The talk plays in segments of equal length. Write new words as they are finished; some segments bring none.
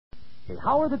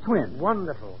How are the twins?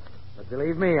 Wonderful. But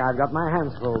believe me, I've got my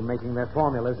hands full making their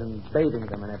formulas and bathing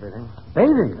them and everything.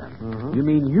 Bathing them? Mm-hmm. You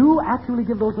mean you actually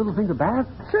give those little things a bath?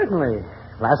 Certainly.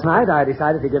 Last night I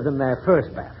decided to give them their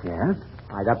first bath. Yes?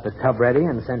 I got the tub ready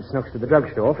and sent Snooks to the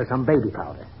drugstore for some baby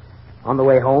powder. On the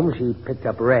way home, she picked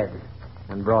up Red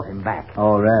and brought him back.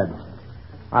 Oh, Red.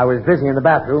 I was busy in the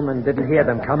bathroom and didn't hear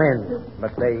them come in,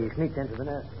 but they sneaked into the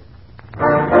nursery.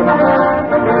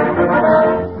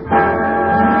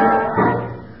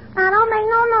 Now, don't make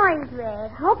no noise,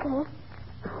 Red. Okay.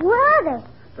 Where are they?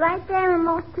 Right there in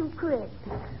those two cribs.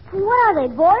 What are they,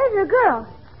 boys or girls?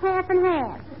 Half and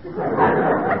half.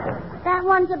 That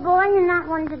one's a boy and that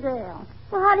one's a girl.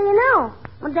 Well, how do you know?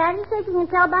 Well, Daddy says you can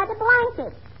tell by the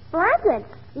blanket. Blanket?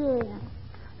 Yeah.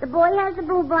 The boy has the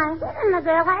blue blanket and the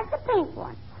girl has the pink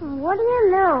one. What do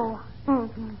you know?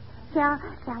 Mm-hmm. Shall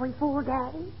we fool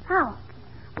Daddy? How?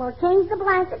 Well, change the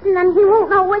blankets and then he won't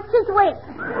know which is which.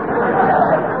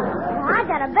 Well, I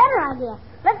got a better idea.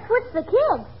 Let's switch the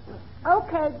kids.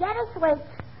 Okay, get a switch.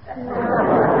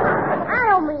 I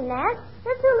don't mean that.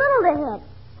 They're too little to hit.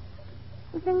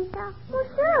 You think so? Well,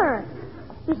 sure.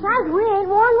 Besides, we ain't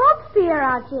worn Robespierre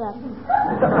out yet.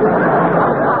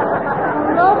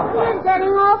 Robespierre's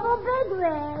getting awful big,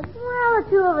 Red. Well, the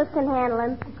two of us can handle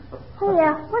him.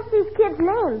 Hey, what's these kids'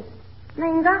 names? They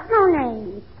ain't got no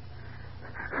names.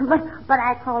 But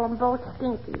I call them both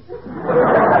Stinky. Do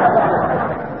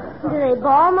they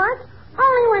bawl much?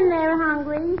 Only when they're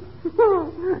hungry.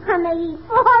 And they eat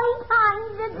 40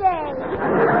 times a day.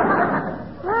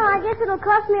 Well, I guess it'll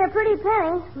cost me a pretty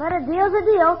penny, but a deal's a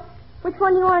deal. Which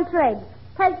one do you want to trade?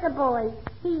 Take the boy.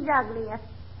 He's uglier.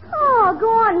 Oh, go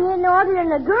on. He ain't no uglier than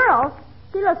the girl.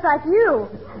 She looks like you.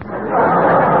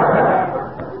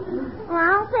 Well,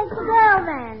 I'll take the girl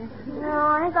then. No,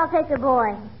 I think I'll take the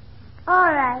boy.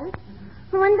 All right.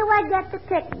 When do I get the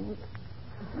picnic?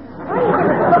 Well,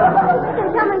 you can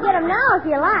come and get them now if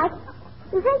you like.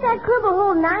 You think that crib will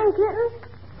hold 9 kittens?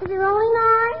 Is there only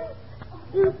 9?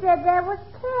 You said there was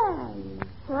 10.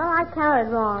 Well, I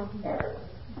counted wrong.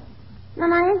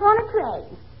 Then I ain't going to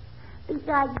trade.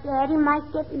 Besides, Daddy might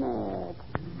get mad.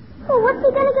 Well, what's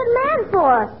he going to get mad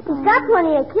for? He's got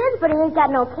plenty of kids, but he ain't got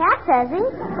no cats, has he?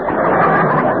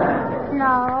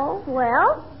 No.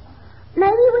 Well,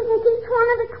 maybe we can teach one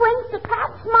of the twins to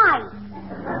catch mice.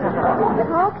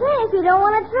 Okay, if you don't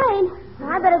want to trade.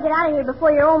 I better get out of here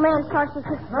before your old man starts to...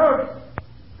 No.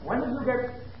 When did you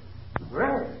get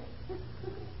Red?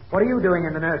 What are you doing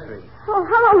in the nursery? Oh,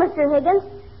 hello, Mr. Higgins.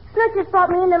 Snook just brought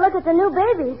me in to look at the new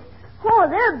babies. Oh,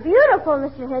 they're beautiful,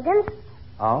 Mr. Higgins.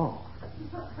 Oh.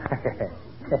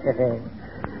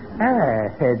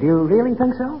 Do you really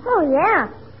think so? Oh, yeah.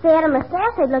 If they had a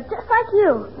mustache, they'd look just like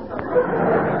you.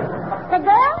 The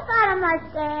girl's got a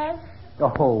mustache.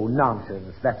 Oh,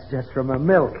 nonsense. That's just from her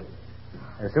milk.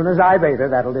 As soon as I bathe her,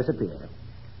 that'll disappear.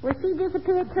 Will she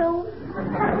disappear, too?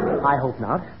 I hope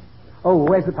not. Oh,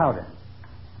 where's the powder?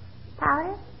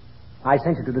 Powder? I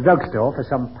sent you to the drugstore for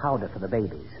some powder for the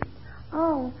babies.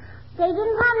 Oh, they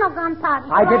didn't have no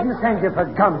gunpowder. I didn't send you for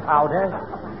gunpowder.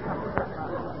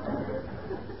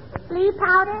 Flea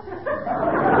powder?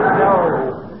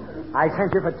 No. I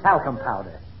sent you for talcum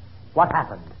powder. What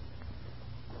happened?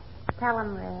 Tell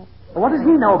him, Red. What does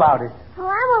he know about it? Oh,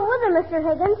 I went with him, Mr.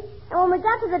 Higgins. And when we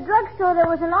got to the drugstore, there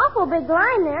was an awful big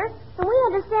line there, and we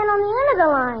had to stand on the end of the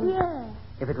line. Yeah.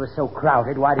 If it was so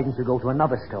crowded, why didn't you go to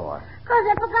another store? Because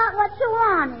I forgot what you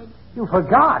wanted. You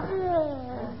forgot?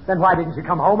 Yeah. Then why didn't you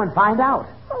come home and find out?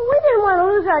 Well, we didn't want to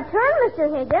lose our turn, Mr.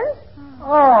 Higgins.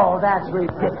 Oh, that's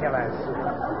ridiculous.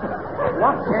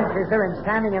 What sense is there in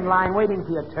standing in line waiting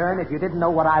for your turn if you didn't know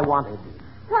what I wanted?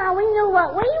 Well, we knew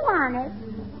what we wanted.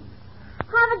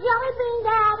 Have a jelly bean,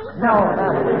 Daddy? No.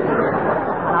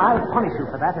 I'll punish you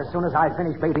for that as soon as I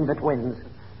finish bathing the twins.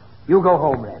 You go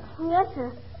home, Red. Yes,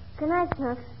 sir. Good night,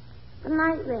 Snooks. Good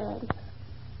night, Red.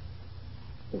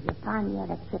 If you find the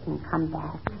other kitten, come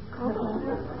back.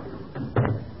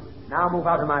 Okay. Now move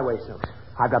out of my way, Snooks.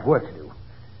 I've got work to do.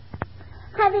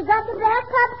 Have you got the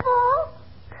bathtub full?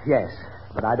 Yes,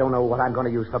 but I don't know what I'm going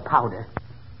to use for powder.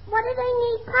 What do they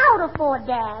need powder for,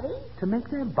 Daddy? To make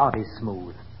their bodies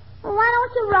smooth. Well, why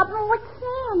don't you rub them with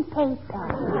sandpaper?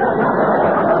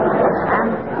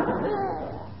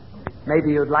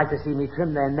 Maybe you'd like to see me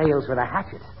trim their nails with a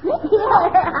hatchet. Yeah.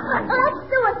 Let's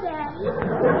do it, Daddy.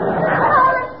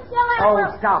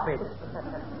 Oh, stop it.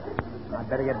 I'd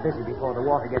better get busy before the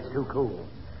water gets too cool.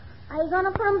 Are you going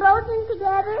to put them both in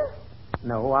together?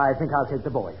 No, I think I'll take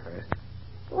the boy first.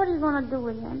 What are you going to do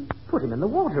with him? Put him in the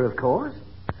water, of course.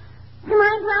 Can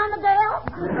I drown the girl?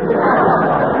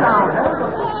 Drown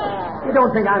her? You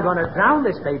don't think I'm going to drown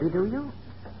this baby, do you?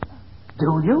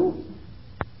 Do you?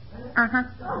 Uh-huh.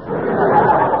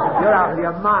 You're out of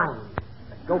your mind.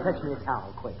 Go fetch me a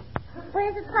towel, quick.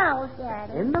 Where's the towels,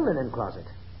 Daddy? In the linen closet.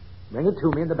 Bring it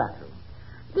to me in the bathroom.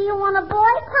 Do you want a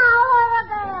boy towel or a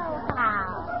girl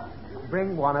towel?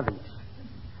 Bring one of each.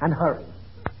 And hurry.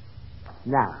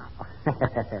 Now.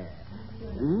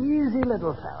 Easy,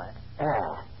 little fella.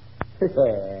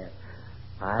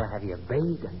 I'll have you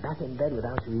bathed and back in bed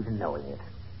without you even knowing it.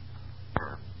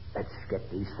 Now, let's get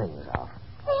these things off.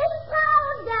 Here's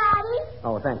towels, Daddy.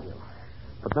 Oh, thank you.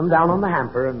 Put them down on the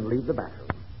hamper and leave the bathroom.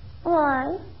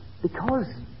 Why?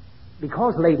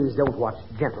 Because ladies don't watch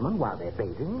gentlemen while they're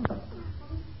bathing.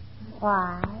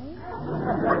 Why?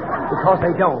 Because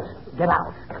they don't. Get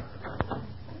out.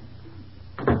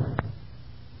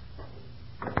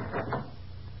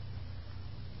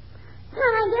 Can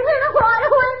I get in the water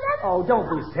with them? Oh, don't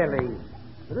be silly.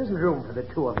 There isn't room for the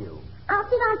two of you. I'll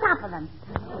sit on top of them.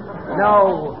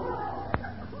 No.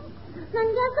 Then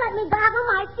just let me gargle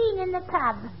my feet in the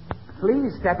tub.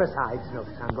 Please step aside,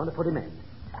 Snooks. I'm going to put him in.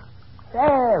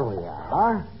 There we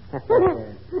are. He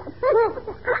didn't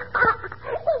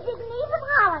even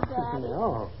holler, Daddy.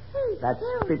 No. That's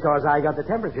because I got the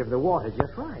temperature of the water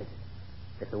just right.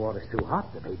 If the water's too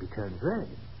hot, the baby turns red.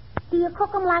 Do you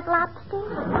cook them like lobster?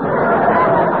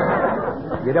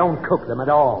 You don't cook them at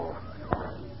all.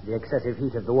 The excessive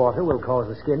heat of the water will cause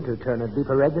the skin to turn a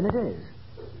deeper red than it is.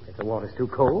 If the water's too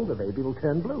cold, the baby will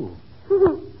turn blue. He's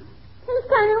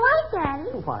turning white,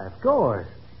 Daddy. Why, of course.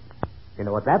 You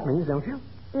know what that means, don't you?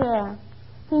 Yeah.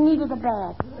 He needed a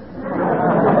bath.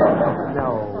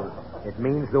 No. It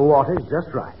means the water's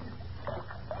just right.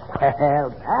 Well,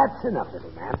 that's enough,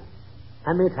 little man.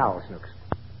 Hand me a towel, Snooks.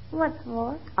 What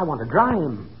for? I want to dry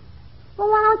him. Well,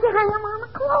 why don't you hang him on a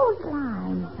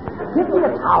clothesline? Give me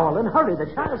a towel and hurry. The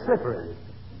child's slippery.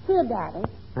 Here, Daddy.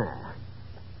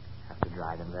 Have to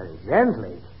dry them very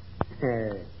gently.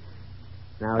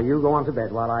 Now, you go on to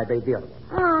bed while I bathe the other one.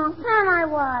 Oh, can I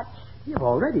watch? You've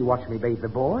already watched me bathe the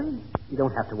boy. You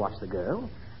don't have to watch the girl.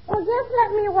 Well, just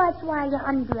let me watch while you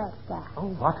undress her. Oh,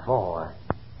 what for?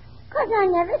 'Cause I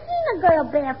never seen a girl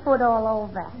barefoot all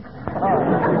over.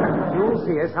 You'll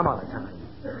see her some other time.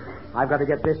 I've got to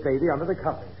get this baby under the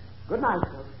covers. Good night,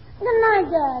 Snooks. Good night,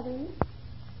 Daddy.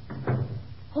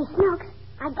 Hey, Snooks,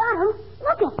 I got him.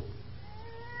 Look it.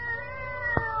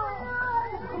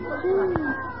 Gee.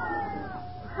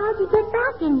 How'd you get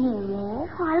back in here, Red?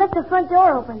 Oh, I left the front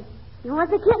door open. You want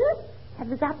the kitten? Have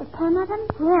you got the 10 of them?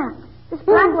 Yeah. This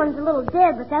black one's a little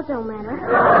dead, but that don't matter.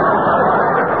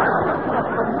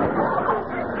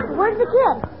 Where's the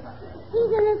kid?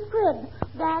 He's in his crib.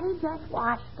 Daddy just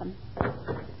washed him.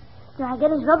 Did I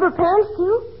get his rubber pants,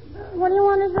 too? What do you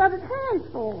want his rubber pants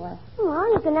for?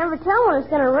 Well, you can never tell when it's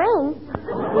going to rain.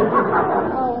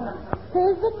 Oh,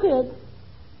 here's the kid.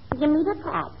 Give me the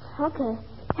patch. Okay.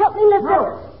 Help me lift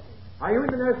up. Are you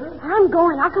in the nursery? I'm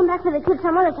going. I'll come back for the kid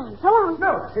some other time. So long.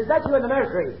 Snooks, is that you in the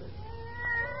nursery?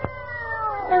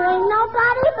 There ain't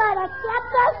nobody but except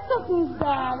those kittens,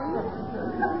 Daddy.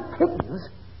 Kittens?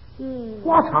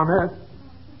 What on earth?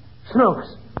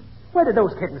 Snooks, where did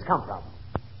those kittens come from?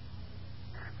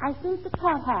 I think the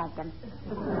cat had them.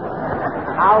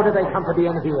 How did they come to be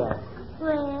in here?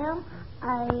 Well,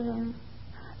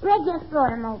 Red just brought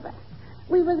them over.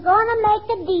 We was going to make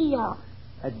a deal.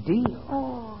 A deal?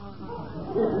 Oh.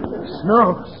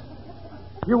 Snooks,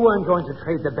 you weren't going to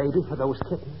trade the baby for those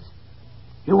kittens.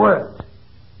 You weren't.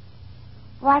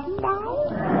 Wasn't I?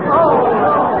 Oh,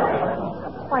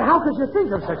 no. Why, how could you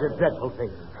think of such a dreadful thing?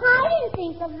 I didn't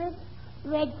think of it.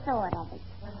 Red thought of it.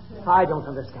 I don't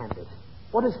understand it.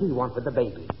 What does he want with the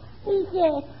baby? He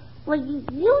said, well, you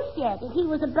said that he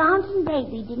was a bouncing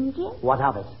baby, didn't you? What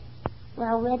of it?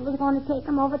 Well, Red was going to take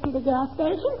him over to the gas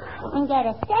station and get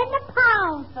a $7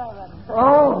 for him.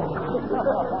 Oh.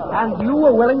 And you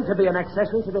were willing to be an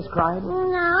accessory to this crime? No,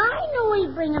 I knew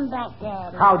he'd bring him back,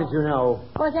 Daddy. How did you know?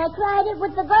 Because I tried it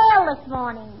with the girl this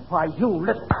morning. Why, you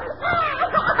little...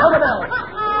 Over there.